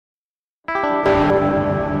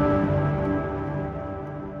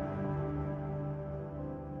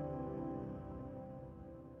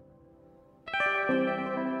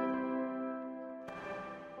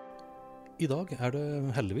I dag det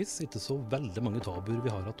heldigvis ikke så veldig mange tabuer vi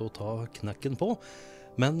har hatt å ta knekken på.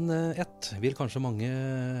 Men ett vil kanskje mange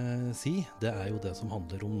si, det jo det som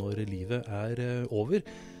handler om når livet over.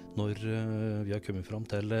 Når vi har kommet fram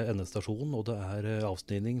til endestasjonen, og det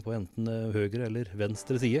avstigning på enten høyre eller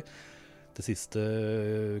venstre side. Det siste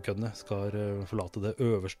kønnet skal forlate det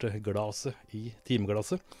øverste glaset i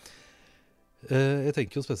timeglasset. Jeg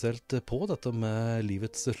tenker jo spesielt på dette med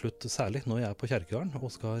livets slutt, særlig når jeg på kjerkegården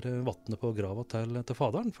og skal vattne på grava til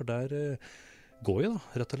faderen, for der går jeg da,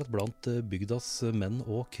 rett og slett blant bygdas menn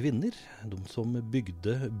og kvinner, de som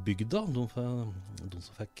bygde bygda, de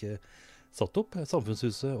som fikk satt opp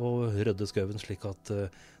samfunnshuset og rydde skauen slik at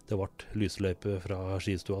det ble lysløype fra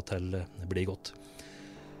skistua til bli godt.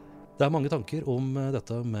 Det mange tanker om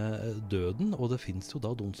dette med døden, og det finnes jo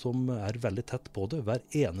da de som veldig tett på det hver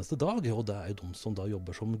eneste dag, og det jo de som da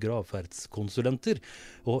jobber som gravferdskonsulenter.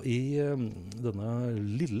 Og i denne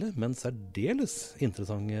lille, men særdeles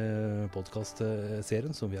interessante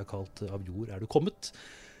podkastserien som vi har kalt Av jord du kommet,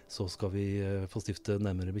 så skal vi få stifte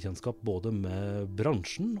nærmere bekjentskap både med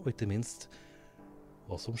bransjen og ikke minst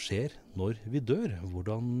hva som skjer når vi dør.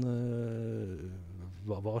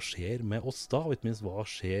 Hva skjer med oss da, og ikke minst hva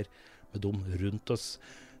skjer med dem rundt oss.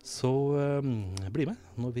 Så bli med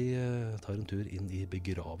når vi tar en tur inn i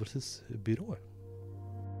begravelsesbyrået.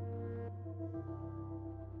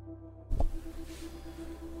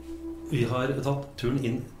 Vi har tatt turen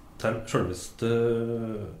inn til selveste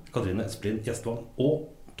Kathrine Espelien Gjestvang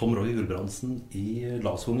og Tom Roger Gulbrandsen i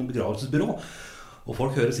Lasvungen begravelsesbyrå. Og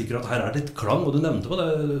folk hører sikkert at her det litt klang, og du nevnte på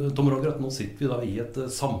det, Tom Roger, at nå sitter vi da i et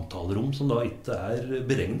samtalerom som da ikke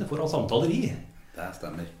beregnet for å ha samtaler i. Det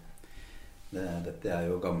stemmer. Dette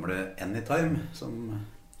jo gamle Anytime, som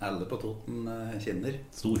alle på Toten kjenner.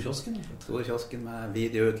 Storkiosken? Storkiosken med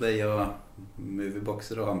videoutleie og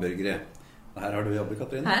movieboxer og hamburgere. Og her har du jobbet,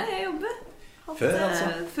 Kathrine? Her jeg jobbet. Før, altså?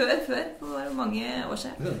 Før, for mange år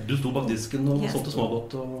siden. Ja, du sto bak disken og solgte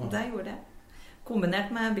smågodt. Og... Det gjorde jeg. Kombinert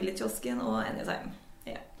med billigkiosken og Anytime.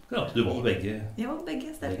 Ja. Ja, du var med begge? Jeg var med begge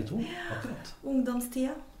steder. Begge to, akkurat.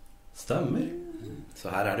 Ungdomstida. Stemmer. Så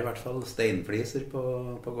her det i hvert fall steinfliser på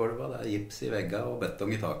gulvet. Det gips i veggene og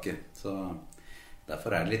betong i taket. Så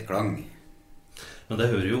derfor det litt klang. Men det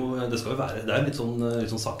hører jo, det skal jo være, det litt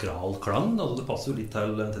sånn sakral klang, altså det passer jo litt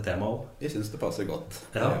til temaet også. Vi synes det passer godt.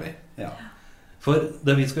 Ja. Det gjør vi. Ja. For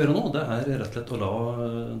det vi skal gjøre nå, det rett og slett å la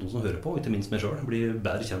de som hører på, ikke minst meg selv, bli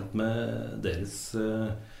bedre kjent med deres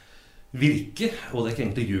virke, og det ikke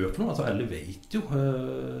egentlig gjør for noe. Altså alle vet jo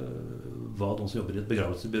hva de som jobber i et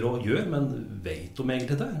begravelsesbyrå gjør, men vet de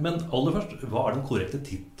egentlig det? Men aller først, hva den korrekte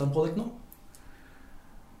titelen på dere nå?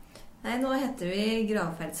 Nei, nå heter vi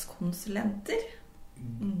gravferdskonsulenter.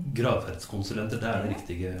 Gravferdskonsulenter, det den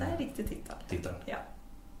riktige... Det riktig titel. Ja.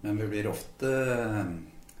 Men vi blir ofte...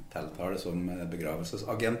 tiltale som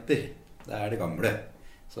begravelsesagenter. Det det gamle.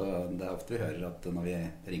 Så det ofte vi hører at når vi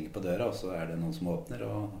ringer på døra, så det noen som åpner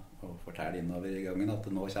og forteller innover i gangen at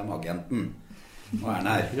nå kommer agenten. Nå han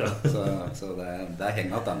her. Så det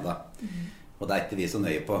henger alt enda. Og det ikke vi så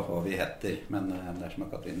nøye på hva vi heter. Men det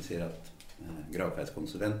som Kathrine sier at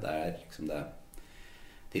gravferdskonsulent liksom det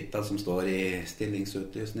titel som står i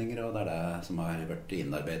stillingsutlysninger, og det det som har vært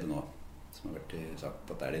innarbeidet nå. Som har vært sagt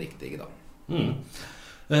at det det riktige da.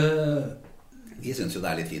 Vi synes jo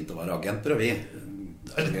det litt fint å være agenter, og vi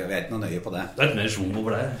vet noe nøye på det. Det litt mer sjung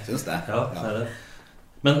over det. Synes det. Ja, det det.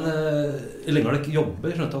 Men lenge har dere jobbet?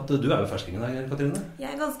 Jeg skjønte at du jo ferskingen her, Kathrine.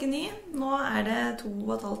 Jeg ganske ny. Nå det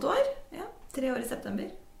 2,5 år. Ja, 3 år i september.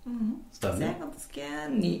 Stemmer. Så jeg ganske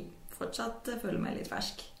ny. Fortsatt føler meg litt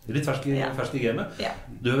fersk. Litt fersk i gamet? Ja.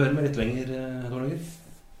 Du har vært med litt lenger, Tom Roger?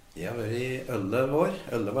 Jeg har vært i 11 år.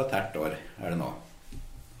 11 var et hvert år, det nå.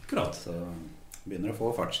 Akkurat. Så begynner å få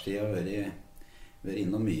fartstid og være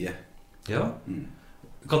innom mye. Ja.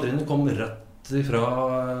 Kathrine kom rett fra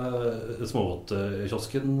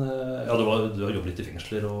småbåtkiosken. Ja, du har jobbet litt i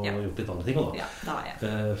fengsler og gjort litt andre ting da. Ja, det har jeg.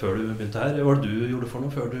 Før du begynte her. Hva det du gjorde for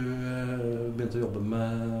noe før du begynte å jobbe med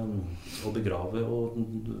å begrave og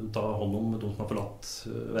ta hånd om de som har forlatt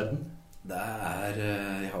verden? Det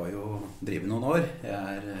jeg har jo drivet noen år.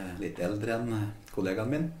 Jeg litt eldre enn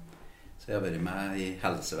kollegaen min. Så jeg har vært med i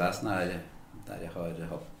helsevesenet her der jeg har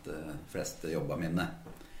hatt fleste jobbene mine.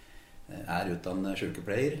 Jeg utdannet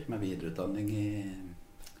sykepleier med videreutdanning i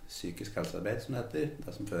psykisk helsearbeid, som det heter.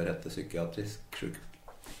 Det som før heter psykiatrisk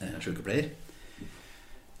sykepleier.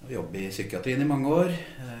 Jeg jobber i psykiatrien i mange år.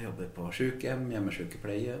 Jeg jobber på sykehjem,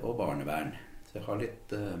 hjemmesykepleie og barnevern. Så jeg har litt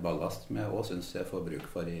ballast som jeg også synes jeg får bruk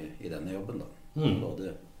for i denne jobben da.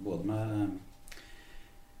 Både med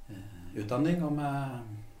utdanning og med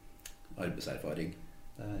arbeidserfaring.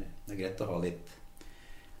 Det greit å ha litt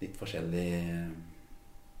litt forskjellig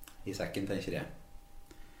i sekken, tenker jeg.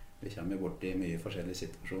 Vi kommer bort i mye forskjellige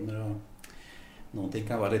situasjoner, og noen ting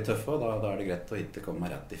kan være litt tøffe, og da er det greit å ikke komme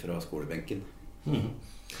rett ifra skolebenken.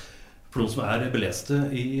 For noen som er beleste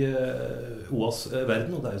i OAs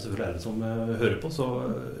verden, og det er jo selvfølgelig alle som hører på, så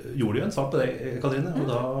gjorde de jo en sak på deg, Kathrine, og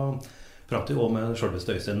da pratet vi også med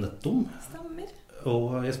selveste Øystein Nettom. Stemmer.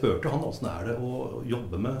 Og jeg spurte han hvordan er det å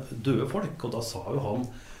jobbe med døde folk, og da sa jo han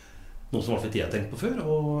noe som jeg har tenkt på før,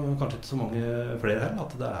 og kanskje ikke så mange flere her,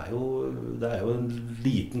 at det er jo en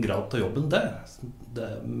liten grad av jobben det. Det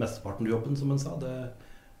er mesteparten av jobben, som han sa. Det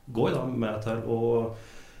går da med til å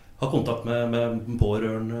ha kontakt med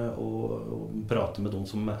pårørende og prate med de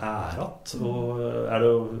som er att. Og er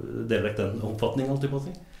det jo delvekt den oppfatningen, alltid på å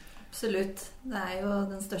si? Absolutt. Det er jo,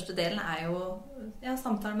 den største delen er jo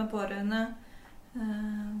samtale med pårørende,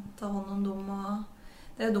 ta hånd om dem, og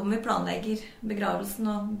det er jo dem vi planlegger begravelsen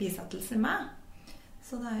og bisettelser med.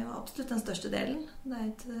 Så det er jo absolutt den største delen. Det er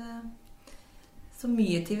ikke så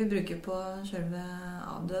mye tid vi bruker på selve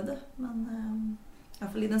avdøde, men i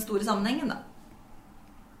hvert fall i den store sammenhengen da.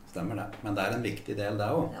 Stemmer det. Men det er en viktig del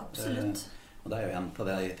det også. Ja, absolutt. Og det er jo en av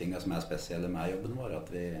de tingene som er spesielle med jobben vår, at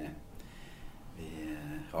vi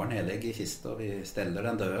har nedlegg i kiste, og vi steller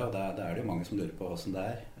den døde, og det er det jo mange som lurer på hvordan det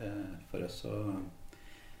er. For oss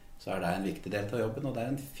så er det en viktig del av jobben, og det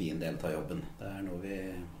er en fin del av jobben. Det er noe vi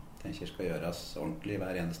tenker skal gjøres ordentlig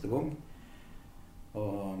hver eneste gang.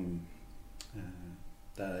 Og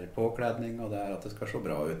det er påkledning, og det er at det skal se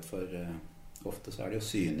bra ut, for ofte så er det jo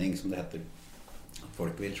syning, som det heter.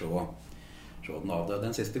 Folk vil se den avdøde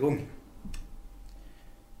en siste gang.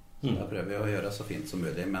 Da prøver vi å gjøre det så fint som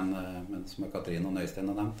mulig, men som Kathrine og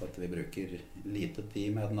Øystein har nevnt, at vi bruker lite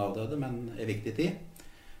tid med den avdøde, men en viktig tid.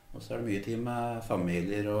 Og så er det mye tid med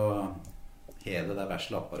familier og hele det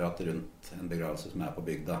vesle apparatet rundt en begravelse som er på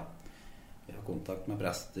bygda. Vi har kontakt med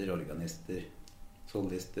prester, organister,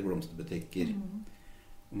 solister, blomsterbutikker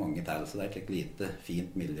og mange til, så det er et lite,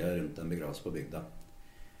 fint miljø rundt en begravelse på bygda.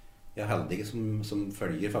 Vi er heldige som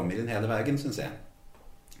følger familien hele veien, synes jeg.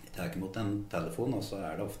 Vi tar imot en telefon, og så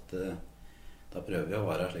er det ofte, da prøver vi å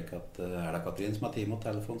være slik at er det Kathrine som har tid mot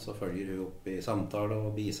telefon, så følger hun opp i samtale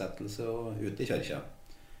og bisettelse og ut i kjørkja.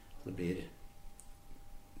 Det blir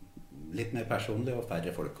litt mer personlig og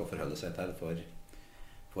færre folk å forholde seg til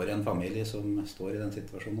for en familie som står i den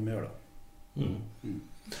situasjonen de gjør da.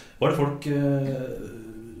 Var det folk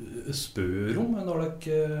spør om når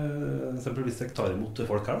dere hvis dere tar imot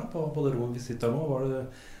folk her da, på det rommet vi sitter nå? Var det,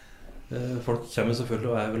 folk kommer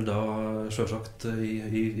selvfølgelig og er vel da selvsagt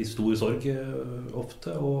i stor sorg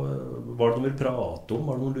ofte, og var det noe de vil prate om?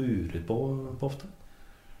 Var det noe de lurer på ofte?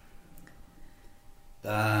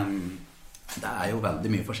 Det er jo veldig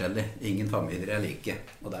mye forskjellig. Ingen familier er like,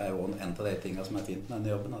 og det er jo en av de tingene som er fint med denne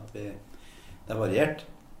jobben, at det er variert,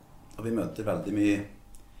 og vi møter veldig mye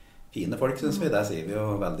fine folk, synes vi. Det sier vi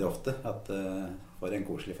jo veldig ofte, at for en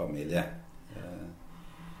koselig familie.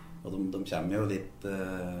 Og de kommer jo litt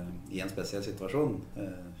i en spesiell situasjon.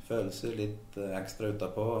 Følelser litt ekstra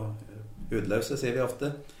utenpå. Hudløse, sier vi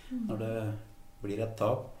ofte. Når det blir et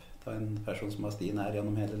tap av en person som har sti nær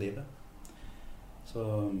gjennom hele livet. Så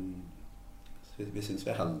vi synes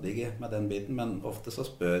vi er heldige med den biten, men ofte så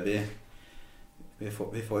spør vi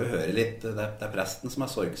får jo høre litt, det er presten som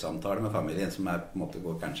har sorgsamtale med familien, som på en måte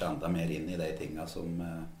går kanskje enda mer inn i de tingene som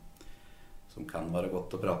kan være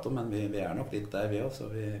godt å prate om, men vi er nok litt der vi også,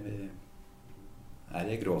 så vi er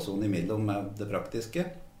i gråzone imellom med det praktiske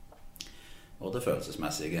og det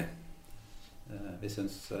følelsesmessige. Vi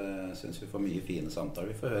synes vi får mye fine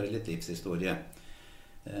samtaler, vi får høre litt livshistorie.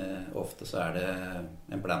 Ofte så er det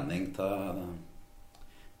en blanding av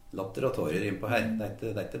latter og tårer innpå her.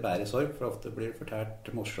 Det er ikke bare sorg, for ofte blir det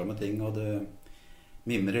fortalt morsomme ting, og du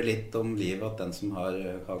mimrer litt om livet at den som har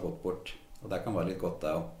gått bort. Og det kan være litt godt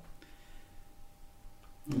det også.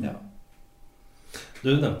 Ja.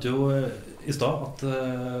 Du nevnte jo i stad at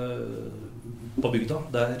på bygda,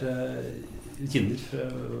 der kjenner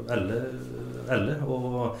alle,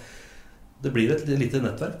 og det blir et lite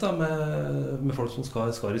nettverk da, med folk som skal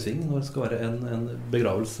i sving når det skal være en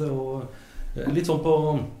begravelse, og litt sånn på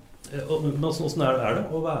hvordan er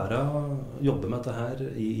det å jobbe med dette her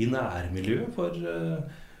i nærmiljøet, for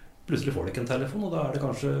plutselig får dere ikke en telefon, og da er det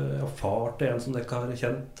kanskje far til en som dere har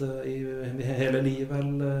kjent i hele livet,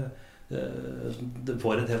 eller det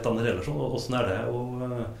får en helt annen relasjon, og hvordan er det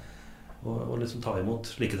å liksom ta imot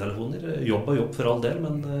slike telefoner? Jobb er jobb for all del,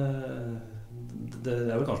 men det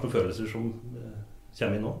er vel kanskje noen følelser som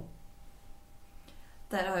kommer inn nå?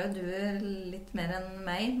 Der har jo du litt mer enn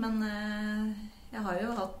meg, men jeg har jo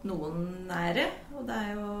hatt noen nære, og det er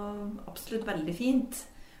jo absolutt veldig fint.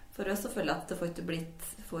 for oss så føler jeg at det får ikke blitt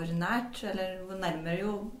for nært, eller nærmere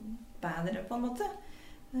jo bedre på en måte.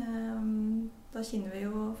 Da kjenner vi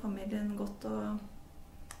jo familien godt, og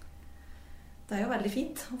det er jo veldig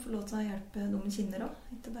fint å få lov til å hjelpe de vi kjenner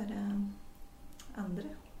også, ikke bare andre.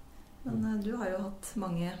 Men du har jo hatt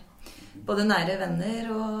mange, både nære venner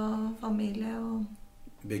og familie og...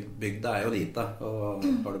 Bygda er jo lita, og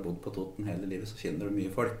har du bodd på Toten hele livet, så kjenner du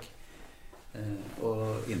mye folk.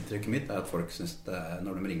 Og inntrykket mitt er at folk synes det er,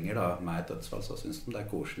 når de ringer da, med et dødsfall, så synes de det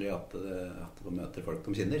er koselig at de møter folk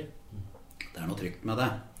de kjenner. Det er noe trygt med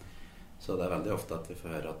det. Så det er veldig ofte at vi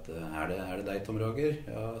får høre at er det deg, Tom Roger?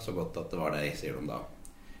 Ja, så godt at det var deg, sier de da.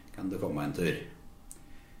 Kan du komme en tur?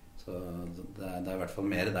 Så det er i hvert fall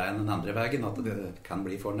mer det enn den andre veien, at det kan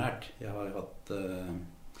bli for nært. Jeg har hatt...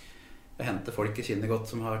 Jeg henter folk jeg kjenner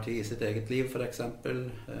godt som har tid i sitt eget liv, for eksempel.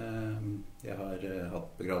 Jeg har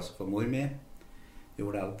hatt begravelse for mor mi.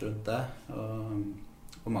 Gjorde alt rundt det.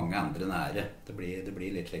 Og mange andre nære. Det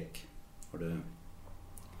blir litt slik når du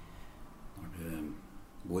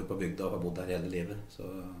bor på bygda og har bodd der hele livet. Så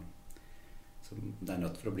det er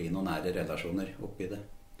nødt for å bli noen nære relasjoner oppi det.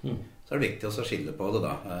 Så er det viktig også å skille på det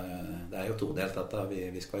da. Det er jo todelt at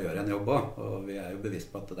vi skal gjøre en jobb også. Og vi er jo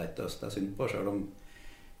bevisst på at det er ikke oss det er synd på, selv om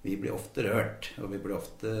vi blir ofte rørt, og vi blir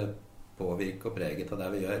ofte påvirket og preget av det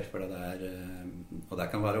vi gjør. For det er, og det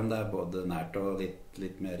kan være om det er både nært og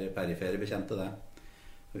litt mer perifere bekjente det.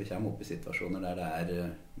 For vi kommer opp i situasjoner der det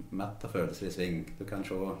er mett av følelser i sving. Du kan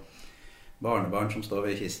se barnebarn som står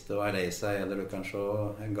ved kiste og er lei seg, eller du kan se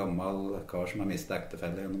en gammel kar som har mistet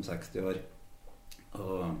ektefelle gjennom 60 år.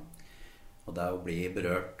 Og det å bli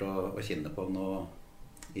berørt og kjenne på noe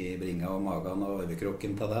i bringa og magen og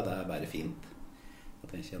overkroken til det er bare fint. Jeg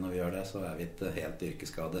tenker når vi gjør det, så er vi ikke helt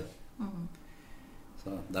yrkesskade. Så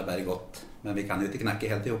det er bare godt. Men vi kan jo ikke knekke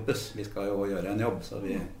helt i hoppes. Vi skal jo gjøre en jobb, så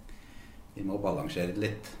vi må balansere det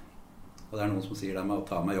litt. Og det er noen som sier det med å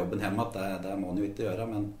ta med jobben hjemme, at det må man jo ikke gjøre,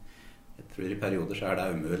 men jeg tror i perioder så er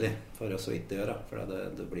det umulig for oss å ikke gjøre, for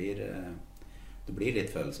det blir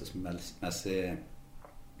litt følelsesmessig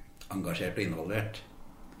engasjert og involvert.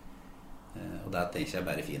 Og det tenker jeg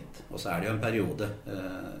bare fint. Og så er det jo en periode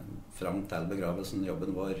fram til begravelsen,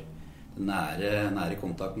 jobben vår, den nære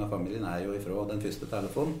kontakt med familien er jo ifra den første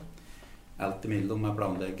telefonen. Alt imellom med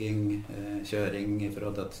planlegging, kjøring fra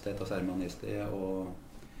dødssted til seremonisted og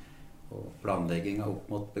planlegging opp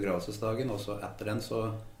mot begravelsesdagen. Og så etter den så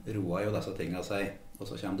roer jo disse tingene seg, og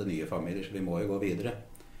så kommer det nye familier, så vi må jo gå videre.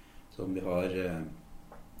 Så om vi har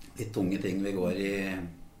litt tunge ting vi går i,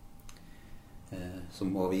 som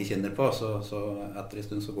må vi kjenner på, så etter en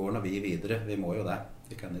stund så går vi videre. Vi må jo det.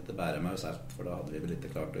 Vi kan ikke bære med oss alt, for da hadde vi vel ikke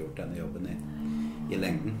klart å gjøre denne jobben i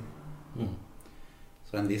lengden.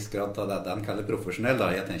 Så en viss grad av det den kaller profesjonell, da.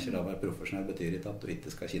 Jeg tenker da å være profesjonell betyr ikke at du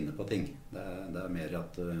ikke skal kjenne på ting. Det er mer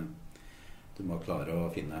at du må klare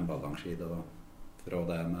å finne en balanse fra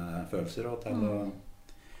det med følelser og til å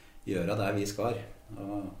gjøre det vi skal,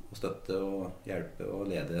 og støtte og hjelpe og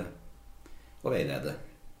lede og veilede.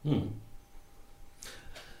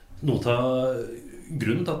 Noe av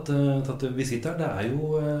grunnen til at vi sitter her, det er jo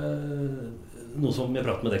noe som jeg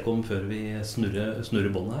pratet med dere om før vi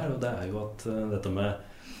snurrer båndet her, og det er jo at dette med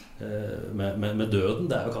døden,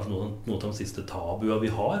 det er jo kanskje noe av de siste tabuer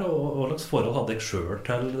vi har, og hva slags forhold hadde jeg selv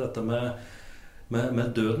til dette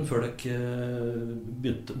med døden før dere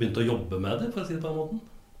begynte å jobbe med det, for å si det på en måte?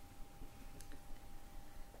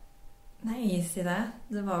 Nei, si det.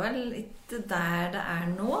 Det var vel ikke der det er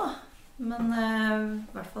nå. Men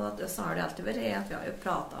i hvert fall så har det alltid vært at vi har jo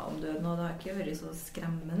pratet om døden, og det har ikke vært så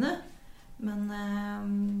skremmende. Men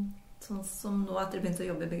sånn som nå etter jeg begynte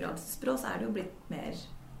å jobbe i begravelsesbyrå, så er det jo blitt mer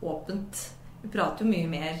åpent. Vi prater jo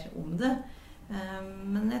mye mer om det.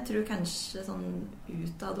 Men jeg tror kanskje sånn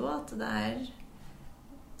utad også at det er...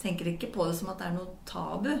 Tenker ikke på det som at det er noe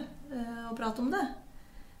tabu å prate om det.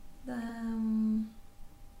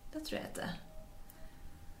 Det tror jeg ikke.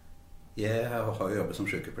 Jeg har jo jobbet som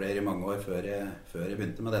sykepleier i mange år før jeg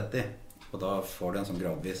begynte med dette. Og da får du en sånn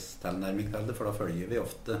gradvis tilnærming til det, for da følger vi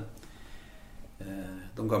ofte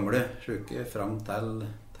de gamle syke frem til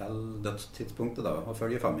dødstidspunktet da, og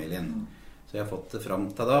følger familien. Så jeg har fått det frem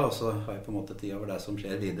til da, og så har jeg på en måte tid over det som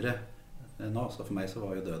skjer videre nå. Så for meg så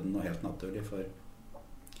var jo døden noe helt naturlig, for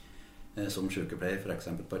som sykepleier, for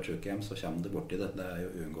eksempel på et sykehjem, så kommer det bort i det. Det er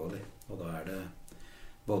jo uunngåelig. Og da er det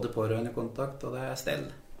både pårørende kontakt, og det er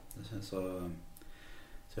stell. Så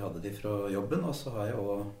jeg hadde de fra jobben, og så er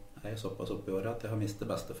jeg såpass oppe i året at jeg har mistet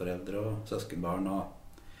besteforeldre og søskenbarn og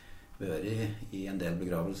vært i en del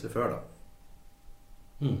begravelser før da.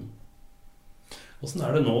 Hvordan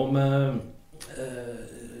er det nå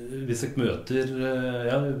hvis jeg møter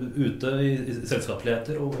ute i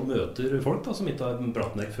selskapeligheter og møter folk da, som ikke har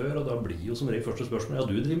pratet med deg før, og da blir jo som regel første spørsmål,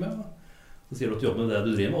 du driver med, så sier du at du jobber med det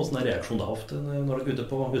du driver med, hvordan er reaksjonen da ofte når du er ute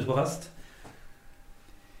på fest?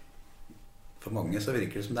 For mange så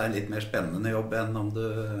virker det som det er en litt mer spennende jobb enn om du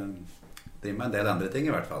driver med en del andre ting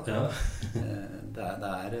i hvert fall. Ja. Det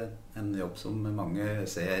er en jobb som mange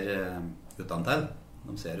ser utentil.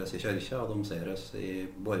 De ser oss i kjørkja, og de ser oss i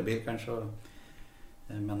borebil kanskje.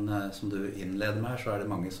 Men som du innleder med her, så er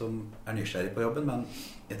det mange som er nysgjerrig på jobben, men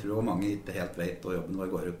jeg tror også mange ikke helt vet hva jobben vår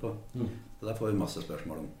går ut på. Så der får vi masse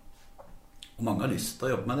spørsmål om. Og mange har lyst til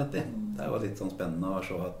å jobbe med dette. Det er jo litt sånn spennende å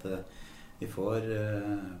se at vi får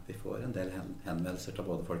en del henvendelser til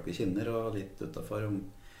både folk vi kjenner og litt utenfor om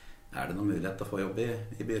er det noen mulighet til å få jobb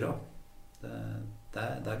i byrå. Det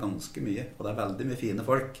er ganske mye, og det er veldig mye fine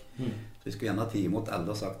folk. Så vi skulle gjerne ha tid mot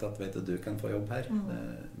alle og sagt at vet du kan få jobb her. Det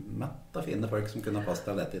er mett av fine folk som kunne ha passet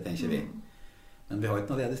av dette, tenker vi. Men vi har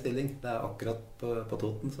ikke noe ledig stilling. Det er akkurat på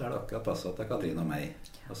Toten så er det akkurat passet til Kathrine og meg.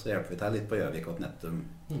 Og så hjelper vi til litt på Gjøvik og Nettum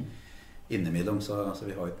innimellom, så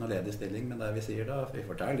vi har ikke noe ledig stilling. Men det vi sier da, vi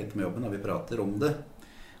forteller litt om jobben og vi prater om det,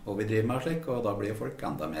 og vi driver med slik, og da blir folk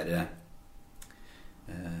enda mer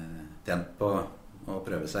tent på å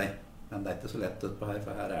prøve seg. Men det er ikke så lett utpå her,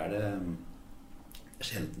 for her er det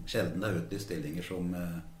sjelden det er utlyst stillinger som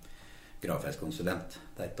gravferdskonsulent.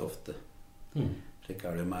 Det er ikke ofte. Slik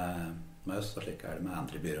er det med oss, og slik er det med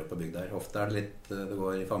andre byråer på bygda her. Ofte er det litt, det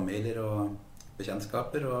går i familier og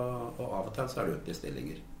bekjentskaper, og av og til så er det utlyst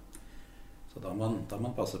stillinger. Så da må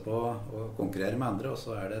man passe på å konkurrere med andre, og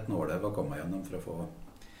så er det et nåløv å komme gjennom for å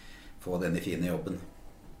få denne fine jobben.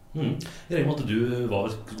 Jeg regner med at du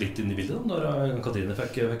var litt inne i bildet da Kathrine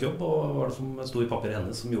fikk jobb, og hva var det som stod i papiret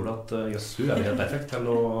hennes som gjorde at jøss, hun er helt perfekt til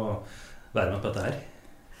å være med på dette her?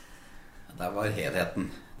 Det var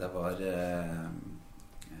helheten. Det var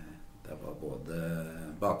både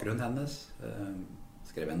bakgrunnen hennes,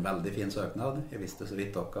 skrev en veldig fin søknad. Jeg visste så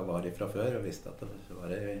vidt dere var ifra før, og visste at det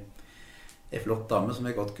var en flott dame som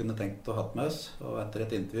vi godt kunne tenkt å ha med oss, og etter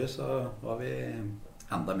et intervju så var vi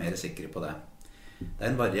enda mer sikre på det. Det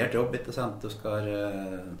er en variert jobb, ikke sant? Du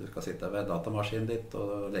skal sitte ved datamaskinen ditt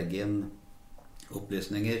og legge inn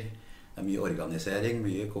opplysninger. Det er mye organisering,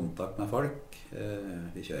 mye kontakt med folk.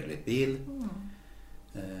 Vi kjører litt bil.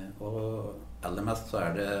 Og aller mest så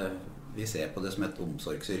er det, vi ser på det som et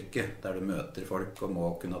omsorgsyrke, der du møter folk og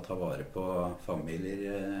må kunne ta vare på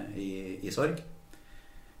familier i sorg.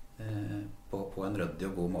 På en ryddig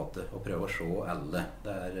og god måte, og prøve å se alle.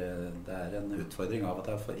 Det er en utfordring av og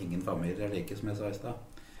til, for ingen familier er like, som jeg sa i sted.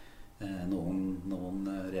 Noen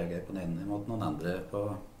reagerer på den ene måten, noen andre på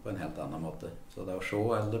en helt annen måte. Så det å se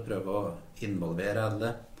alle, prøve å involvere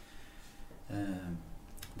alle,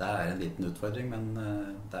 det er en liten utfordring, men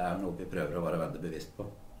det er noe vi prøver å være veldig bevisst på.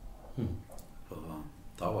 Og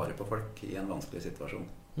ta vare på folk i en vanskelig situasjon.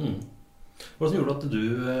 Hva som gjorde at du,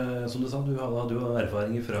 som du sa, du har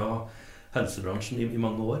erfaringer fra helsebransjen i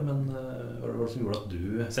mange år, men hva var det som gjorde at du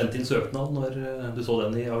sendte inn søknad når du så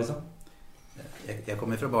den i avisa? Jeg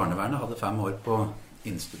kom fra barnevernet, hadde 5 år på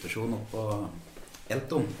institusjon oppe på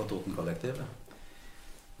Elton, på Toten-kollektivet.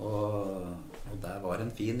 Og det var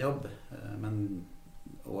en fin jobb,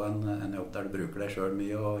 og en jobb der du bruker deg selv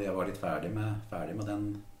mye, og jeg var litt ferdig med den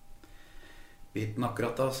biten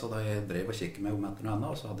akkurat da, så da jeg drev og kikket meg om etter noe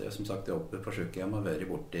annet, og så hadde jeg som sagt jobbet på sykehjem og vært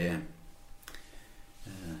borti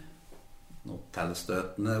noen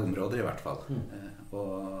tilstøtende områder i hvert fall,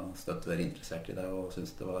 og støtt vært interessert i det, og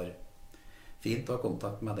syntes det var fint å ha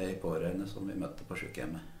kontakt med de pårørende som vi møtte på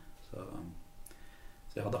sykehjemmet. Så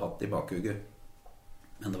jeg hadde hatt det i bakhuget.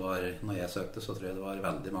 Men det var, når jeg søkte, så tror jeg det var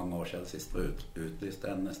veldig mange år siden sist var utlyst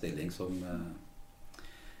en stilling som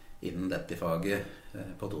innen dette faget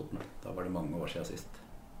på Toten. Da var det mange år siden sist.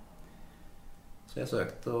 Så jeg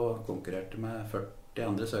søkte og konkurrerte med 40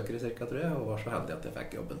 andre søkere cirka, tror jeg, og var så heldig at jeg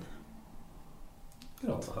fikk jobben. Jeg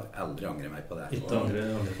har aldri angret meg på det. Ikke angre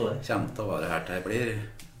på det. Kommer til å være her til jeg blir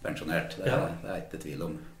pensjonert. Det er ikke tvil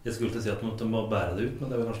om. Jeg skulle til å si at du må bære det ut, men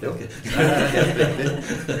det er vel kanskje ikke. Det er helt riktig.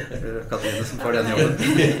 Det er Kathrine som får den jobben.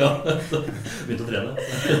 Ja, så begynte å trene.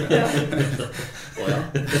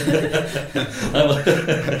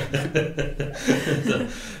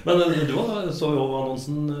 Men du så jo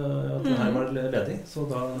annonsen at den her var ledig, så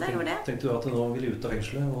da tenkte du at du nå ville ut av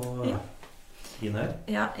fengselet og inn her.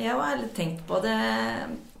 Ja, jeg har tenkt på det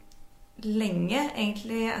lenge,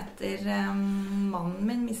 egentlig etter mannen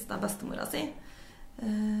min mistet bestemora si.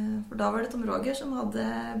 For da var det Tom Roger som hadde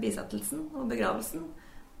bisettelsen og begravelsen.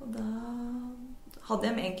 Og da hadde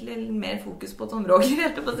jeg egentlig mer fokus på Tom Roger,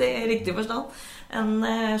 helt på å si, i riktig forstand, enn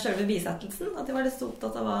selve bisettelsen. At jeg var litt så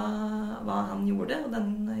opptatt av hva han gjorde, og den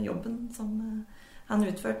jobben som han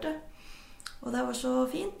utførte. Og det var så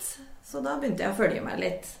fint, så da begynte jeg å følge med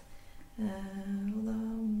litt. Og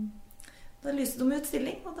da lyste de ut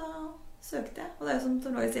stilling, og da søkte jeg. Og det er jo som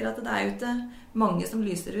Tom Roger sier, at det er jo ikke mange som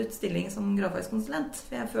lyser ut stilling som gravferdskonsulent,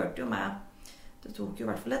 for jeg førte jo med. Det tok jo i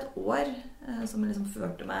hvert fall et år som jeg liksom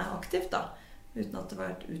førte meg aktivt da, uten at det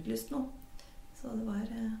var utlyst noe. Så det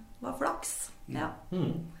var flaks. Ja.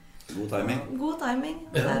 God timing. God timing.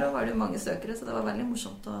 Og der var det jo mange søkere, så det var veldig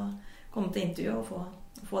morsomt å komme til intervju og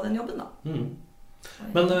få den jobben da.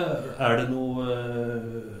 Men er det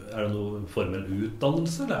noe formell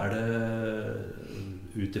utdannelse, eller er det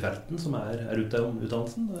ut i felten som er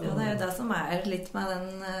utdannelsen? Ja, det er jo det som er litt med den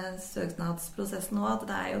søknadsprosessen nå, at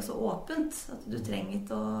det er jo så åpent at du trenger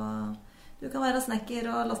ikke du kan være snekker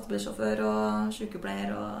og lastebilsjåfør og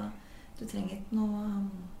sykepleier, og du trenger ikke noe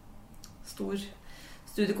stor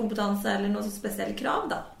studiekompetanse eller noe spesielle krav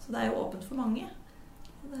da, så det er jo åpent for mange.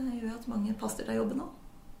 Det gjør jo at mange passer til jobben nå.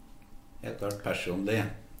 Helt klart personlige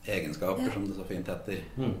egenskaper, som det så fint heter.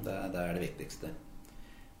 Det er det viktigste.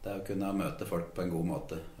 Det er å kunne møte folk på en god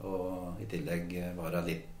måte, og i tillegg være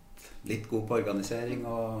litt god på organisering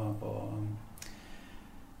og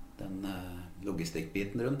den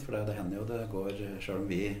logistikkbiten rundt, for det hender jo det går, selv om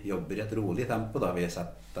vi jobber i et rolig tempo, da vi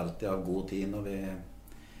setter alltid av god tid når vi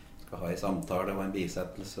skal ha en samtale og en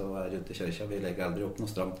bisettelse og er ute i kjørkja. Vi legger aldri opp noe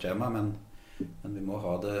stramt skjema, men vi må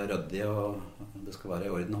ha det ryddig, og det skal være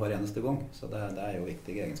i orden hver eneste gang, så det er jo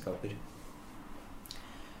viktige egenskaper.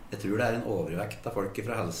 Jeg tror det er en overvekt av folk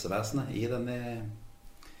fra helsevesenet i denne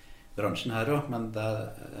bransjen her også, men det er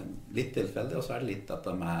litt tilfeldig, og så er det litt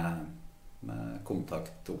dette med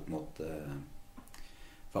kontakt opp mot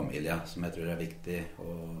familier, som jeg tror er viktig,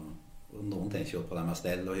 og noen tenker jo på det med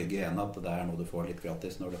stell og hygiene, at det er noe du får litt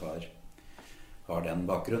gratis når du har den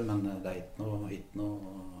bakgrunnen, men det er ikke noe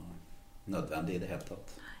nødvendig i det hele tatt.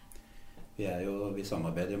 Vi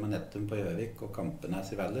samarbeider jo med Nettum på Gjøvik og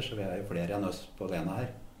Kampenes i Veller, så vi er jo flere enn oss på Lena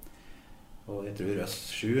her. Og jeg tror Røss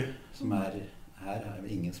 7, som er her, er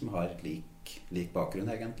ingen som har lik bakgrunn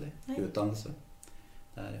egentlig, utdannelse.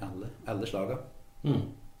 Det er alle slaga.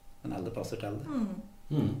 Men alle passer til det.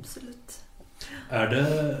 Absolutt. Er det,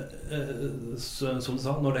 som du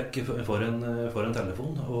sa, når dere får en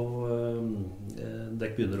telefon, og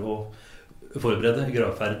dere begynner å forberede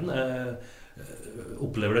gravferden,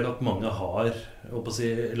 opplever dere at mange har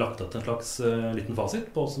lagt ut en slags liten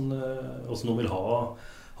fasit på hvordan de vil ha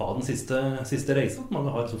den siste reisen, at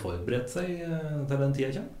mange har forberedt seg til den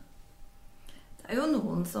tida kommer? Det er jo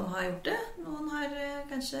noen som har gjort det. Noen har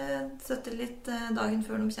kanskje sittet litt dagen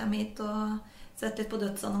før de kommer hit og sett litt på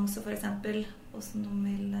dødsannonser for eksempel, hvordan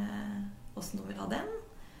de vil ha den.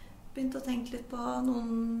 Begynt å tenke litt på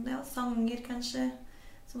noen sanger kanskje,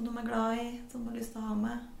 som de er glad i, som de har lyst til å ha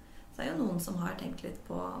med. Så er jo noen som har tenkt litt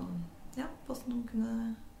på hvordan de kunne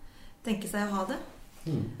tenke seg å ha det.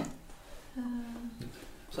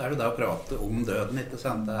 Så er det da å prate om døden, ikke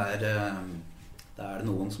sant? Det er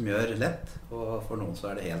noen som gjør lett, og for noen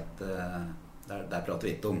så er det helt der prater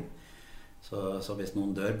vi ikke om. Så hvis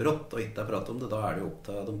noen dør brått og ikke har pratet om det, da er det jo opp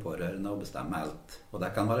til de pårørende å bestemme alt. Og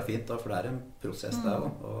det kan være fint da, for det er en prosess da å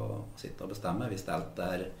sitte og bestemme. Hvis alt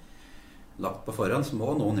er lagt på forhånd, så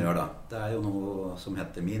må noen gjøre det. Det er jo noe som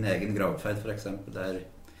heter min egen gravferd, for eksempel, der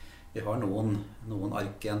vi har noen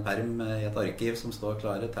ark i en perm i et arkiv som står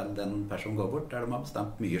klare til den personen går bort, der de har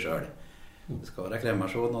bestemt mye selv. Det skal være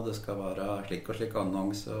kremasjon, og det skal være slik og slik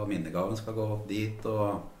annonse, og minnegaven skal gå opp dit, og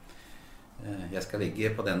jeg skal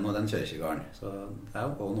ligge på den og den kjørkjegarden. Så det er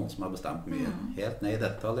jo også noen som har bestemt mye. Helt ned i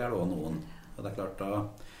detalj er det også noen. Og det er klart,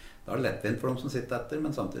 da er det lettvint for dem som sitter etter,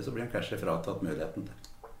 men samtidig så blir de kanskje fratatt muligheten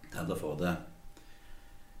til å få det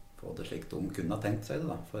slik de kunne ha tenkt seg det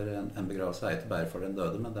da. For en begravelse er ikke bare for den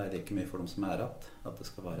døde, men det er like mye for dem som er at det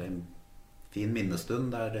skal være en fin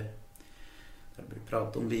minnestund der det blir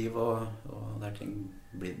prat om liv, og det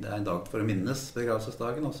er en dag for å minnes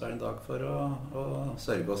begravelsesdagen, og så er det en dag for å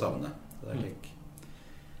sørge og savne. Så det er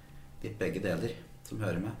litt begge deler som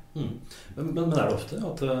hører med. Men er det ofte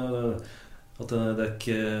at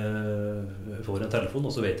dere får en telefon,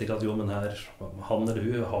 og så vet ikke at jo, men her, han eller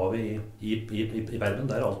hun har vi i permen,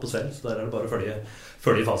 der er alt på selv, så der er det bare å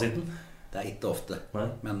følge fasiten. Det er ikke ofte,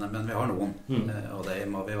 men vi har noen, og det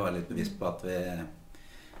må vi være litt bevisst på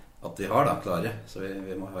at vi har da klare, så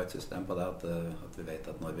vi må ha et system på det, at vi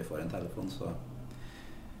vet at når vi får en telefon,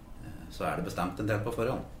 så er det bestemt en del på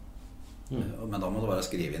forhånd. Men da må det bare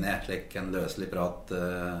skrive ned, slik en løselig prat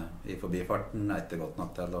i forbifarten er ikke godt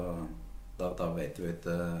nok til, og da vet vi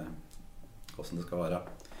ikke hvordan det skal være.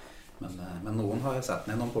 Men noen har jo sett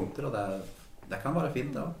ned noen punkter, og det kan være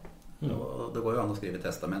fint, ja. Og det går jo an å skrive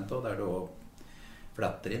testament også, der du også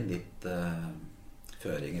fletter inn litt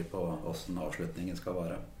føringer på hvordan avslutningen skal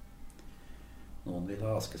være. Noen vil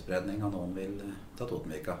ha askespredning, og noen vil ta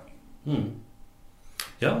totenvika.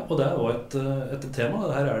 Ja, og det var et tema.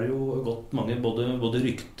 Her er det jo gått mange både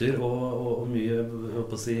rykter og mye, jeg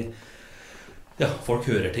håper å si, ja, folk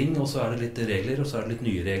hører ting, og så er det litt regler, og så er det litt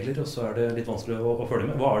nye regler, og så er det litt vanskelig å følge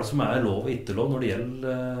med. Hva er det som er lov og ikke lov når det gjelder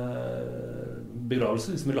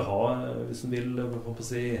begravelse? Hvis man vil, håper å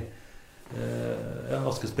si,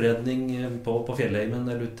 askespredning på fjellheimen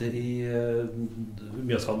eller ute i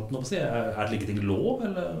Mjøskanten, håper å si. Er det like ting lov,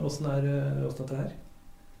 eller hvordan er dette her?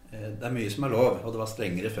 Det er mye som er lov, og det var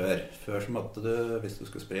strengere før. Før så måtte du, hvis du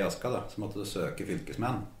skulle spre aska, så måtte du søke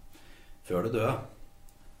fylkesmenn før du døde,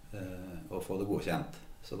 og få det godkjent.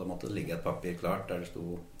 Så da måtte det ligge et papir klart der det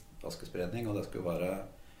stod askespredning, og det skulle være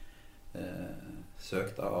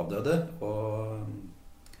søkt av avdøde, og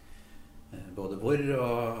både hvor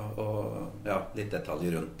og ja, litt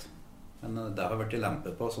detaljer rundt. Men det har vært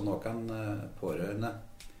lempe på, så nå kan pårørende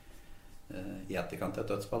i etterkant til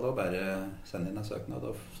et dødsfall og bare sende inn en søknad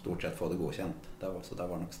og stort sett få det godkjent. Så det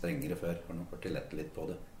var nok strengere før, for nå får de lette litt på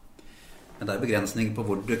det. Men det er begrensning på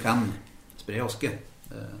hvor du kan spre aske.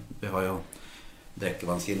 Vi har jo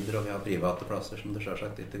drikkevannskilder, og vi har private plasser som det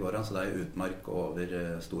selvsagt ikke går an, så det er jo utmark over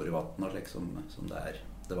store vatten og slik som det er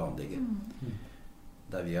det vanlige.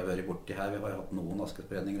 Der vi har vært borti her, vi har hatt noen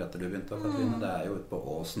askespredninger etter du begynte, Kathrine, det er jo ute på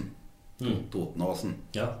Åsen, Totenåsen.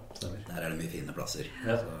 Ja, stemmer. Der er det mye fine plasser.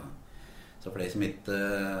 Ja. Så for de som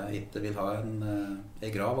ikke vil ha en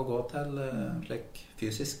grav å gå til, slik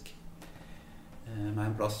fysisk, med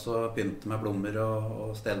en plass å pynte med blommer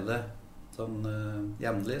og stelle, sånn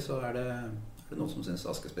jevnlig, så er det noen som synes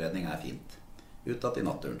askespredning er fint, utad i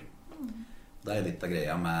naturen. Det er litt av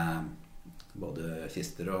greia med både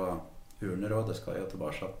kister og urner, og det skal jo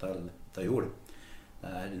tilbake til jord. Det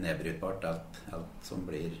er nedbrytbart alt som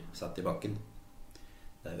blir satt i bakken.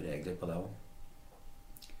 Det er jo regler på det også.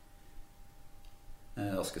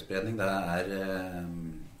 Askespredning, det er,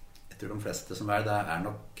 jeg tror de fleste som det er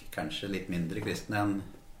nok kanskje litt mindre kristne enn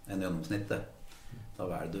gjennomsnittet. Da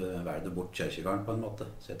velger du bort kirkegården på en måte,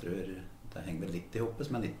 så jeg tror det henger vel litt i hoppes,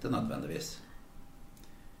 men ikke nødvendigvis.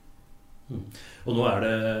 Og nå er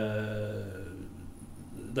det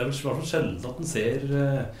vel i hvert fall sjelden at den ser,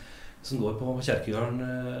 som går på kjerkegården,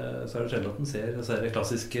 så er det sjelden at den ser den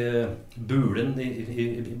klassiske bulen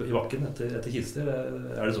i bakken etter kister.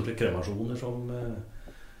 Er det sånne kremasjoner som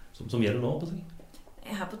gjelder nå, på å si?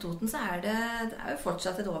 Her på Toten så er det er jo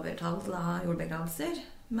fortsatt et overtall av jordbegravelser,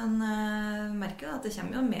 men merker jo at det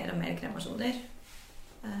kommer jo mer og mer kremasjoner.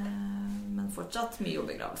 Men fortsatt mye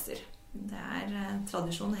jordbegravelser.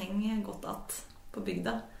 Tradisjonen henger godt att på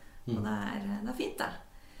bygda, og det er fint det.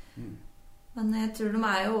 Men jeg tror de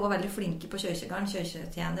er jo veldig flinke på kirkegården,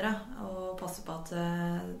 kirketjenere, og passer på at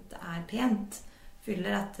det er pent,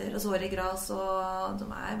 fyller etter og sår i gras, og de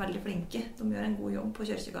er veldig flinke. De gjør en god jobb på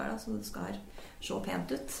kirkegården, så det skal se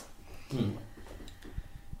pent ut.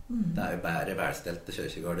 Det er jo bare velstelte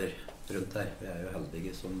kirkegårder rundt her. Vi er jo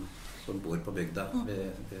heldige som bor på bygda. Vi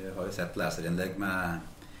har jo sett leserinnlegg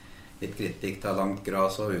med litt kritikk av langt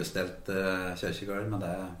gras og ustelt kirkegårder, men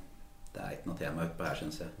det er ikke noe tema oppe her,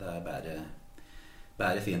 synes jeg. Det er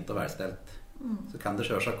bare fint og velstelt. Så kan det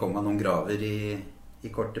selvsagt komme noen graver i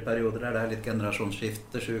korte perioder der det er litt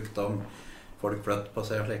generasjonsskifte, sykdom, folk flytter på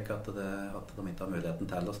seg og slik at de ikke har muligheten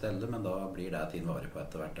til å stelle, men da blir det tid vare på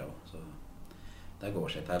etter hvert også. Så det går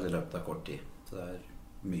seg til i løpet av kort tid. Så det er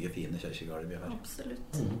mye fine kirkegårder vi har. Absolutt.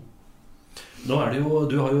 Nå er det jo,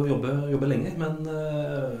 du har jo jobbet lenge, men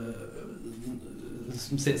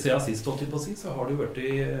siden sist, så har du vært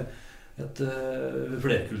i et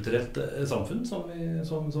flerkulturelt samfunn som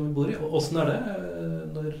vi bor i. Hvordan er det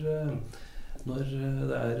når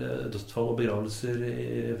det er dødsfall og begravelser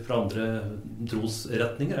fra andre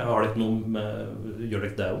trosretninger? Har det ikke noe med, gjør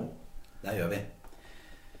det ikke det også? Det gjør vi.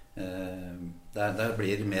 Det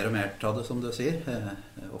blir mer og mer av det, som du sier,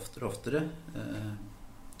 oftere og oftere.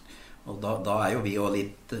 Og da er jo vi også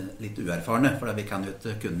litt uerfarne, for vi kan jo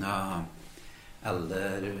ikke kunne alle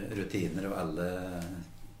rutiner og alle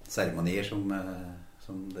seremonier som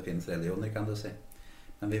det finnes religioner, kan du si.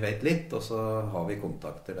 Men vi vet litt, og så har vi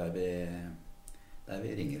kontakter der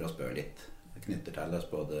vi ringer og spør litt. Vi knytter til oss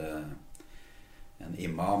både en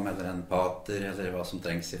imam eller en pater, eller hva som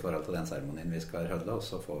trengs i forhold til den seremonien vi skal holde, og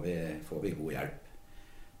så får vi god hjelp.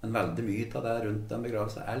 Men veldig mye av det rundt den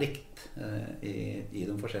begravelse er likt i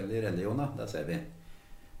de forskjellige religioner, det ser vi.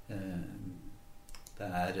 Det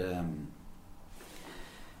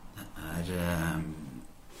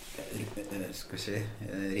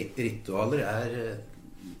Ritualer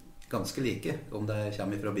ganske like. Om det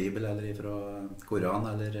kommer fra Bibel eller fra Koran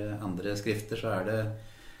eller andre skrifter, så det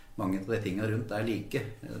mange av de tingene rundt like.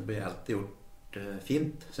 Det blir alltid gjort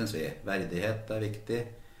fint, synes vi. Verdighet viktig.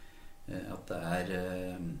 At det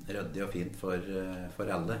ryddig og fint for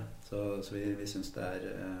alle. Så vi synes det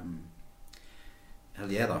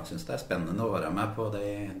eller jeg synes det spennende å være med på de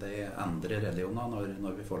andre religionene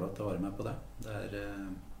når vi får lov til å være med på det.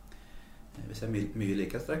 Vi ser mye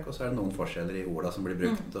likhetstrekk, og så det noen forskjeller i ordene som blir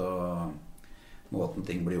brukt, og måten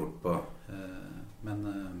ting blir gjort på. Men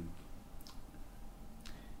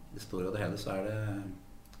i det store og det hele så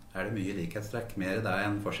det mye likhetstrekk. Mer det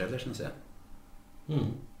enn forskjeller, synes jeg.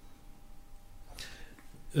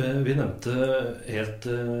 Vi nevnte helt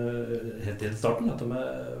i starten dette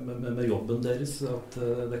med jobben deres, at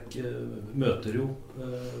dere møter jo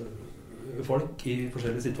folk i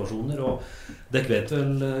forskjellige situasjoner, og dere vet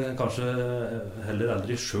vel kanskje heller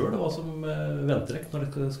aldri selv hva som venter dere når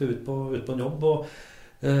dere skal ut på en jobb, og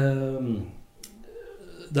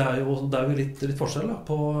det jo litt forskjell da,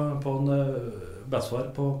 på en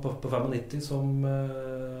bestefar på 95 som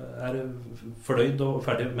fornøyd og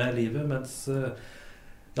ferdig med livet, mens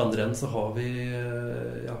i andre enden så har vi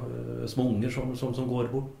små unger som går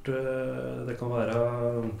bort. Det kan være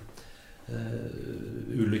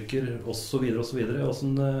ulykker og så videre.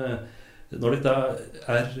 Når dere da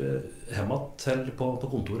hjemme til på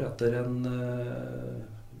kontoret etter et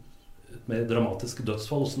mer dramatisk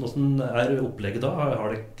dødsfall, hvordan opplegget da?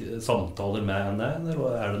 Har dere samtaler med henne,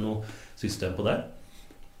 eller det noe system på det?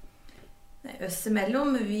 Oss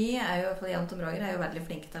imellom, vi jo, i hvert fall Tom Roger, jo veldig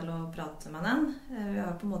flinke til å prate med den. Vi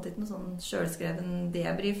har på en måte ikke noe sånn selvskreven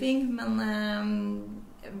debriefing, men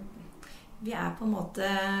vi på en måte,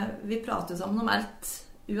 vi prater jo sammen om alt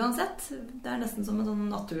uansett. Det nesten som en sånn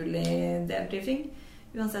naturlig debriefing.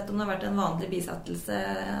 Uansett om det har vært en vanlig bisettelse,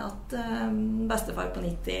 at bestefar på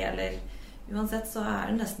 90, eller uansett så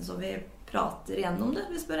det nesten så vi prater igjennom det.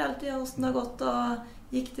 Vi spør alltid hvordan det har gått, og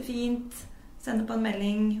gikk det fint? Sende på en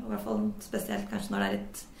melding, og i hvert fall spesielt kanskje når det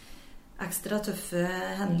litt ekstra tøffe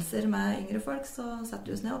hendelser med yngre folk, så setter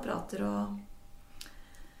vi oss ned og prater, og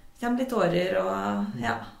kommer litt tårer, og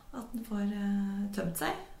at den får tømt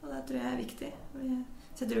seg, og det tror jeg viktig.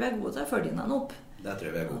 Så jeg tror vi gode til å følge henne opp. Det tror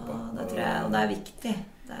jeg vi gode på. Og det viktig.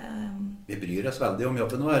 Vi bryr oss veldig om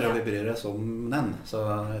jobben vår, og vi bryr oss om den, så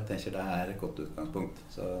jeg tenker det et godt utgangspunkt.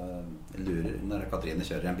 Så jeg lurer, når Kathrine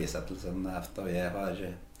kjører en bisettelse efter, og jeg har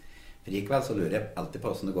frikveld, så lurer jeg alltid på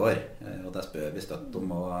hvordan det går, og det spør vi støtt om,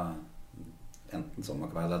 og enten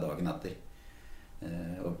sommerkveld eller dagen etter.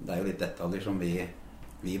 Og det jo litt detaljer som vi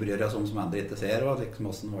bryr oss om som andre ikke ser, og liksom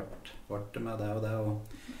hvordan ble det med det og det, og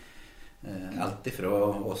alt ifra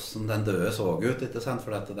hvordan den døde så ut, ikke sant? For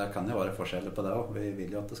det kan jo være forskjeller på det, og vi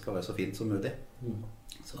vil jo at det skal være så fint som mulig.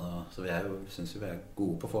 Så vi synes vi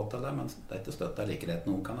gode på å få til det, men det ikke støtt like rett.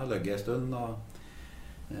 Noen kan ha løgget en stund, og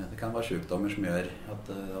det kan være sykdommer som gjør at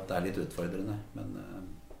det litt utfordrende, men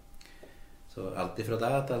så alt ifra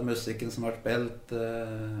det til musikken som har spilt,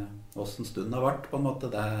 hvordan stunden har vært på en måte,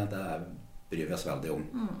 det bryr vi oss veldig om.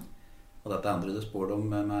 Og dette andre du spurte om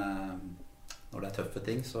når det tøffe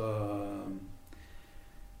ting, så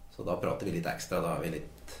da prater vi litt ekstra, da vi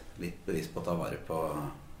litt bevisst på å ta vare på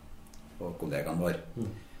kollegaen vår.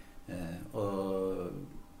 Og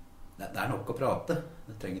det nok å prate.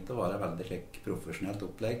 Det trenger ikke å være veldig slik profesjonelt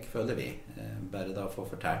opplegg, føler vi. Bare da å få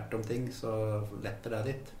fortalt om ting, så letter det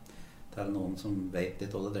litt til noen som vet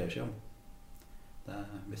litt hva det dreier seg om.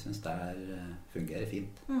 Vi synes det fungerer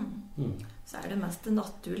fint. Så det mest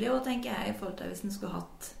naturlige, tenker jeg, i forhold til hvis en skulle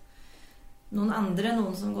hatt noen andre,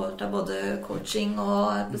 noen som går til både coaching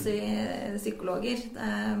og psykologer.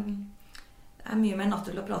 Det mye mer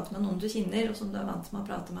naturlig å prate med noen du kjenner, og som du vant med å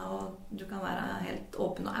prate med, og du kan være helt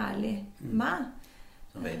åpen og ærlig med.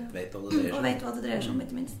 Som vet hva det dreier seg om. Og vet hva det dreier seg om,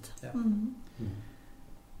 ikke minst.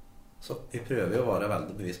 Så vi prøver jo å være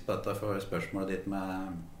veldig bevisst på dette, for spørsmålet ditt med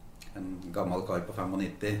en gammel kar på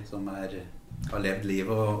 95 som har levd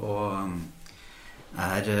livet og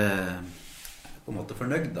på en måte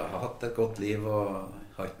fornøyd, da. Har hatt et godt liv og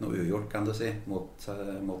har ikke noe ugjort, kan du si,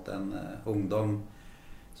 mot en ungdom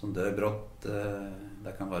som dør brått.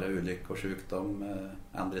 Det kan være ulykke og sykdom,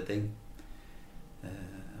 andre ting.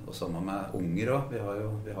 Og sammen med unger også. Vi har jo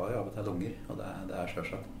av og til unger, og det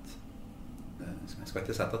selvsagt. Jeg skal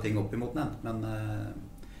ikke sette ting opp imot den, men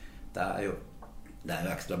det jo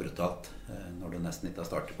ekstra brutalt når du nesten ikke har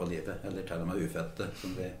startet på livet, eller til og med ufødte,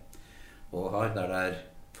 som vi også har, der det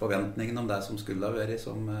forventningen om det som skulle ha vært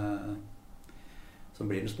som som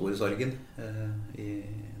blir den store sorgen.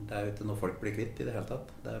 Det jo ikke noe folk blir kvitt i det hele tatt.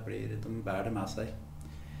 De bærer det med seg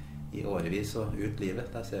i årevis og ut livet.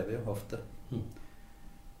 Det ser vi jo ofte.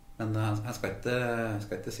 Men jeg skal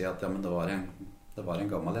ikke si at ja, men det var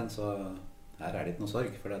en gammel en, så her det ikke noe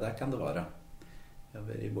sorg, for det kan det være. Jeg har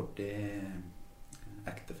vært borti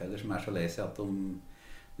ektefeller som så lei seg at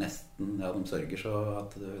de sørger så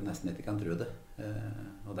at du nesten ikke kan tro det.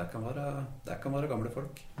 Og det kan være gamle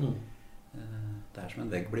folk. Det som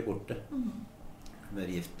en vegg blir borte.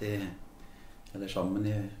 Være gift eller sammen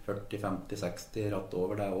i 40, 50, 60 rett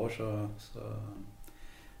over det år, så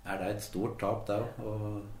det et stort tap det også.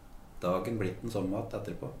 Og dagen blir den samme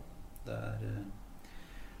etterpå.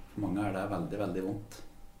 For mange det veldig, veldig vondt.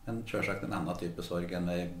 Men selvsagt en annen type sorg enn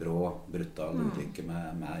en brå, brutal ulykke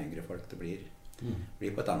med yngre folk. Det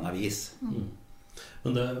blir på et annet vis.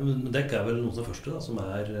 Men det vel noe av det første da, som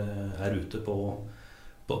er ute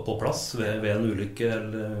på plass ved en ulykke,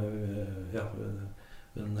 eller ja,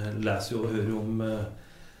 en leser jo og hører om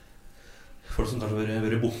folk som kanskje har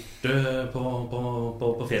vært borte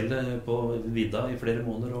på fjellet, på vidda i flere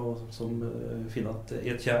måneder, og som finner at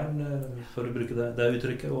i et tjern, for å bruke det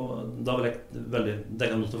uttrykket, og da vil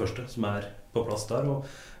det noe av det første som på plass der, og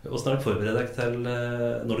hvordan forbereder deg til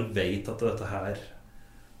når du vet at dette her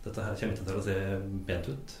kommer til å se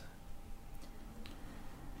pent ut?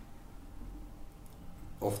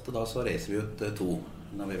 Ofte da så reiser vi ut 2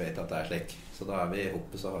 når vi vet at det slik. Så da vi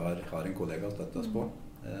oppe så har en kollega å støtte oss på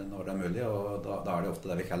når det mulig, og da det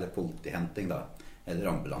ofte det vi kaller politihenting da,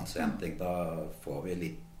 eller ambulansehenting. Da får vi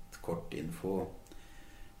litt kort info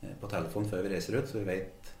på telefon før vi reiser ut, så vi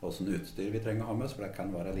vet hvordan utstyr vi trenger å ha med oss, for det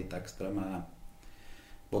kan være litt ekstra med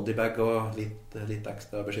bodybag og litt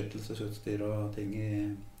ekstra beskyttelsesutstyr og ting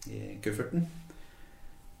i kufferten.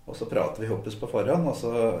 Og så prater vi hoppes på forhånd, og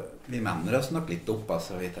så vi menner oss nok litt opp,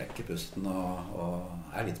 altså vi trekker pusten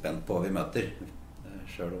og litt spent på hva vi møter.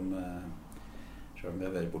 Selv om vi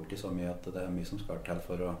har vært borti så mye at det mye som skal til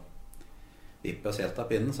for å vippe oss helt av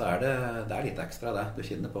pinnen, så det litt ekstra det. Du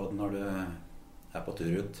kjenner på det når du på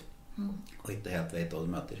tur ut, og ikke helt vet hva du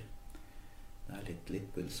møter. Det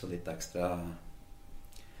litt puls og litt ekstra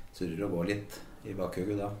surrer og går litt i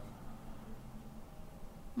bakhugget da.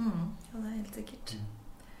 Ja, det helt sikkert.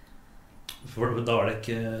 For da det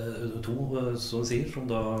ikke 2, som du sier, som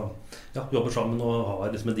da jobber sammen og har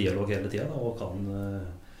liksom en dialog hele tiden, og kan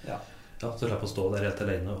så slipper å stå der helt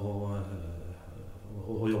alene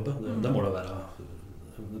og jobbe. Det må da være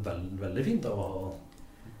veldig fint da, å ha.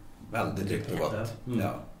 Veldig trygt og godt.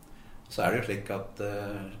 Ja. Så det jo slik at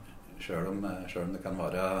selv om det kan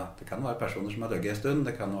være personer som har løgget en stund,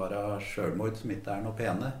 det kan være selvmord som ikke noe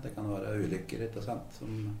pene, det kan være ulykker, ikke sant, som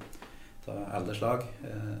tar alle slag.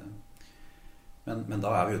 Men da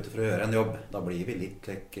vi ute for å gjøre en jobb. Da blir vi litt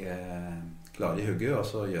klare i hugget, og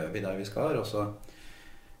så gjør vi det vi skal, og så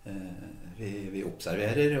vi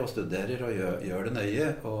observerer og studerer og gjør det nøye,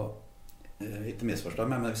 og ikke misforstå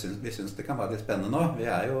meg, men vi synes det kan være litt spennende nå. Vi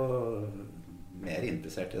jo mer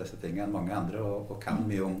interessert i disse tingene enn mange andre, og kan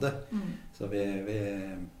mye om det. Så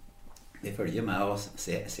vi følger med og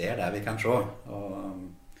ser det vi kan se, og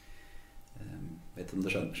vet ikke om du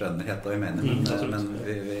skjønner helt hva vi mener, men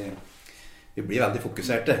vi blir veldig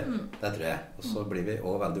fokuserte, det tror jeg. Og så blir vi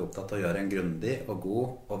også veldig opptatt av å gjøre en grundig og god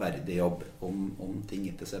og verdig jobb. Om ting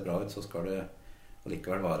ikke ser bra ut, så skal det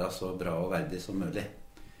likevel være så bra og verdig som mulig.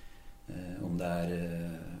 Om det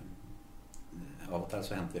av og til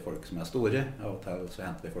så henter vi folk som store, av og til så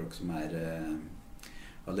henter vi folk som har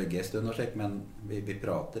løgget en stund og slik, men vi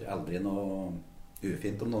prater aldri noe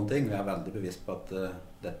ufint om noen ting. Vi veldig bevisst på at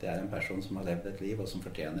dette en person som har levd et liv, og som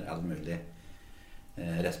fortjener all mulig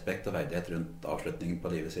respekt og verdighet rundt avslutningen på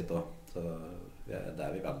livet sitt også. Så det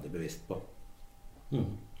vi veldig bevisst på.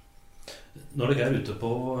 Når dere ute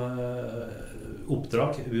på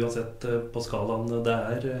oppdrag, uansett på skalaen,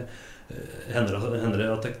 hender det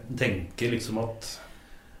at jeg tenker liksom at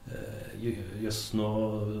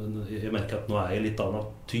jeg merker at nå jeg litt annen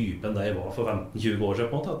type enn det jeg var for 15-20 år siden,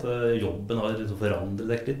 på en måte, at jobben har liksom forandret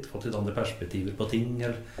deg litt, fått litt andre perspektiver på ting,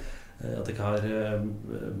 eller at jeg har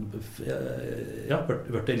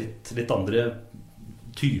vært litt andre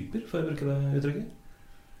typer, for å bruke det uttrykket?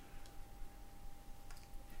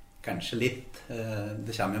 Kanskje litt.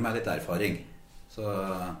 Det kommer jo med litt erfaring. Så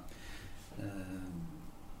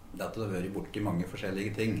det at du har vært borti mange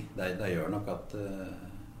forskjellige ting, det gjør nok at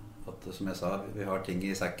som jeg sa, vi har ting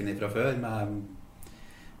i sekken fra før,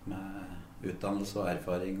 med utdannelse og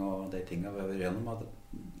erfaring og de tingene vi har vært gjennom, og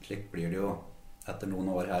slik blir det jo etter noen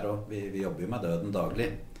år her også. Vi jobber jo med døden daglig,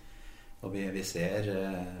 og vi ser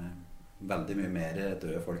veldig mye mer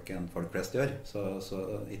døde folk enn folk flest gjør. Så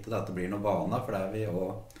ikke at det blir noen vaner, for det er vi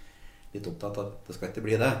også litt opptatt av at det skal ikke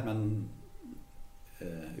bli det. Men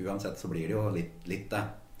uansett så blir det jo litt det.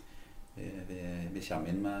 Vi kommer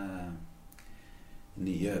inn med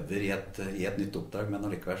nye øver i et nytt oppdrag, men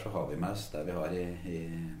allikevel så har vi med oss det vi har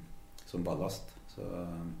som ballast.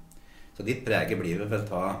 Så ditt prege blir vel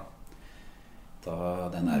ta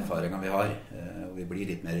den erfaringen vi har. Og vi blir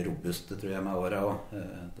litt mer robuste, tror jeg, med året også.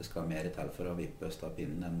 Det skal mer til for å vippe oss av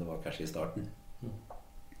pinnen enn det var kanskje i starten.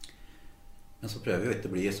 Men så prøver vi jo ikke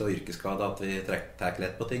å bli så yrkesskadet at vi tar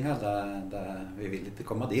lett på ting. Vi vil ikke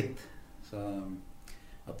komme dit. Så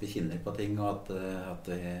at vi kjenner på ting og at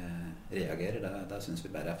vi reagerer, det synes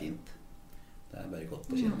vi bare er fint. Det er bare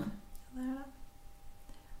godt å kjenne.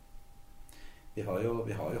 Vi har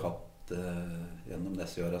jo hatt gjennom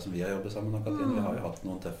disse årene som vi har jobbet sammen med Kathrine, vi har jo hatt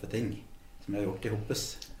noen tøffe ting som vi har gjort i hoppes.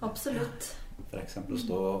 Absolutt. For eksempel å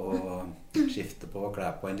stå og skifte på og klæ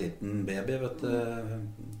på en liten baby, vet du.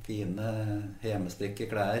 Fine hjemmestrikke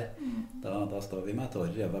klær. Da står vi med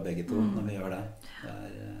tårer i øynene begge to når vi gjør det.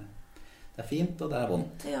 Det er fint, og det er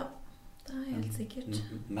vondt. Ja, det er helt sikkert.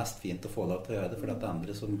 Mest fint å få lov til å gjøre det, for det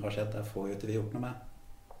andre som har skjedd, det får jo ikke vi gjort noe med.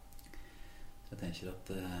 Så jeg tenker at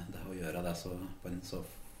det å gjøre det på en så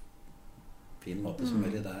fin måte som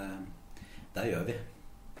mulig, det gjør vi.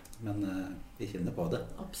 Men vi kjenner på det.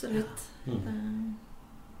 Absolutt.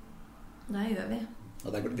 Det gjør vi.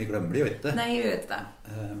 Og vi glemmer det jo ikke. Nei, vi vet det.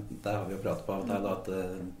 Det har vi jo pratet på av og til, at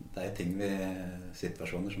det er ting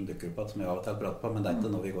situasjoner som dukker opp som vi av og til prater på, men det er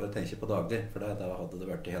ikke noe vi går og tenker på daglig, for da hadde det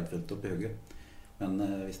vært helt fullt opp i hugget. Men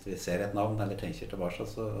hvis vi ser et navn eller tenker tilbake,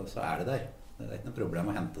 så er det der. Det er ikke noe problem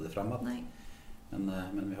å hente det frem.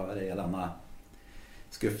 Men vi har en eller annen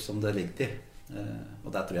skuff som det ligger til. Og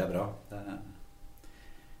det tror jeg er bra.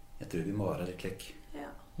 Jeg tror vi må være litt klikk. Ja.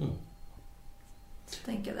 Så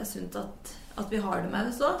tenker jeg det er sunt at vi har det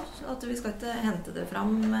med oss også. At vi skal ikke hente det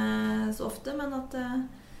frem så ofte, men at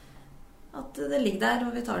det ligger der,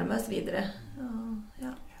 og vi tar det med oss videre. Og,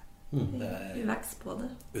 ja. Vi vekser på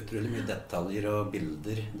det. Utrolig mye detaljer og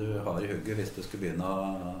bilder du har i hugget hvis du skulle begynne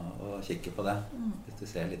å kikke på det. Hvis du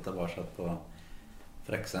ser litt av varsatt på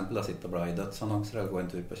for eksempel å sitte og bla i dødsannonser eller gå en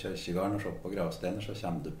tur på kirkegården og se på gravstener, så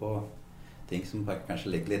kommer du på ting som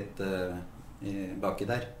kanskje ligger litt baki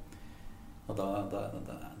der. Og det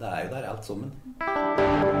er jo der alt sammen.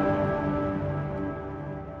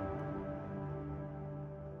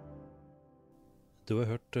 Du har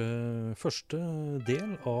hørt første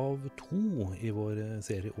del av 2 i vår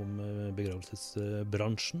serie om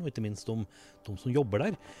begravelsesbransjen, og ikke minst om de som jobber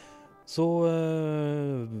der. Så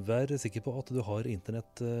vær sikker på at du har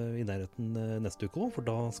internett i nærheten neste uke også, for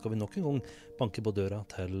da skal vi nok en gang banke på døra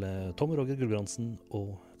til Tom Roger Gulbrandsen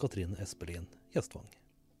og Kathrine Espelien Gjestvang.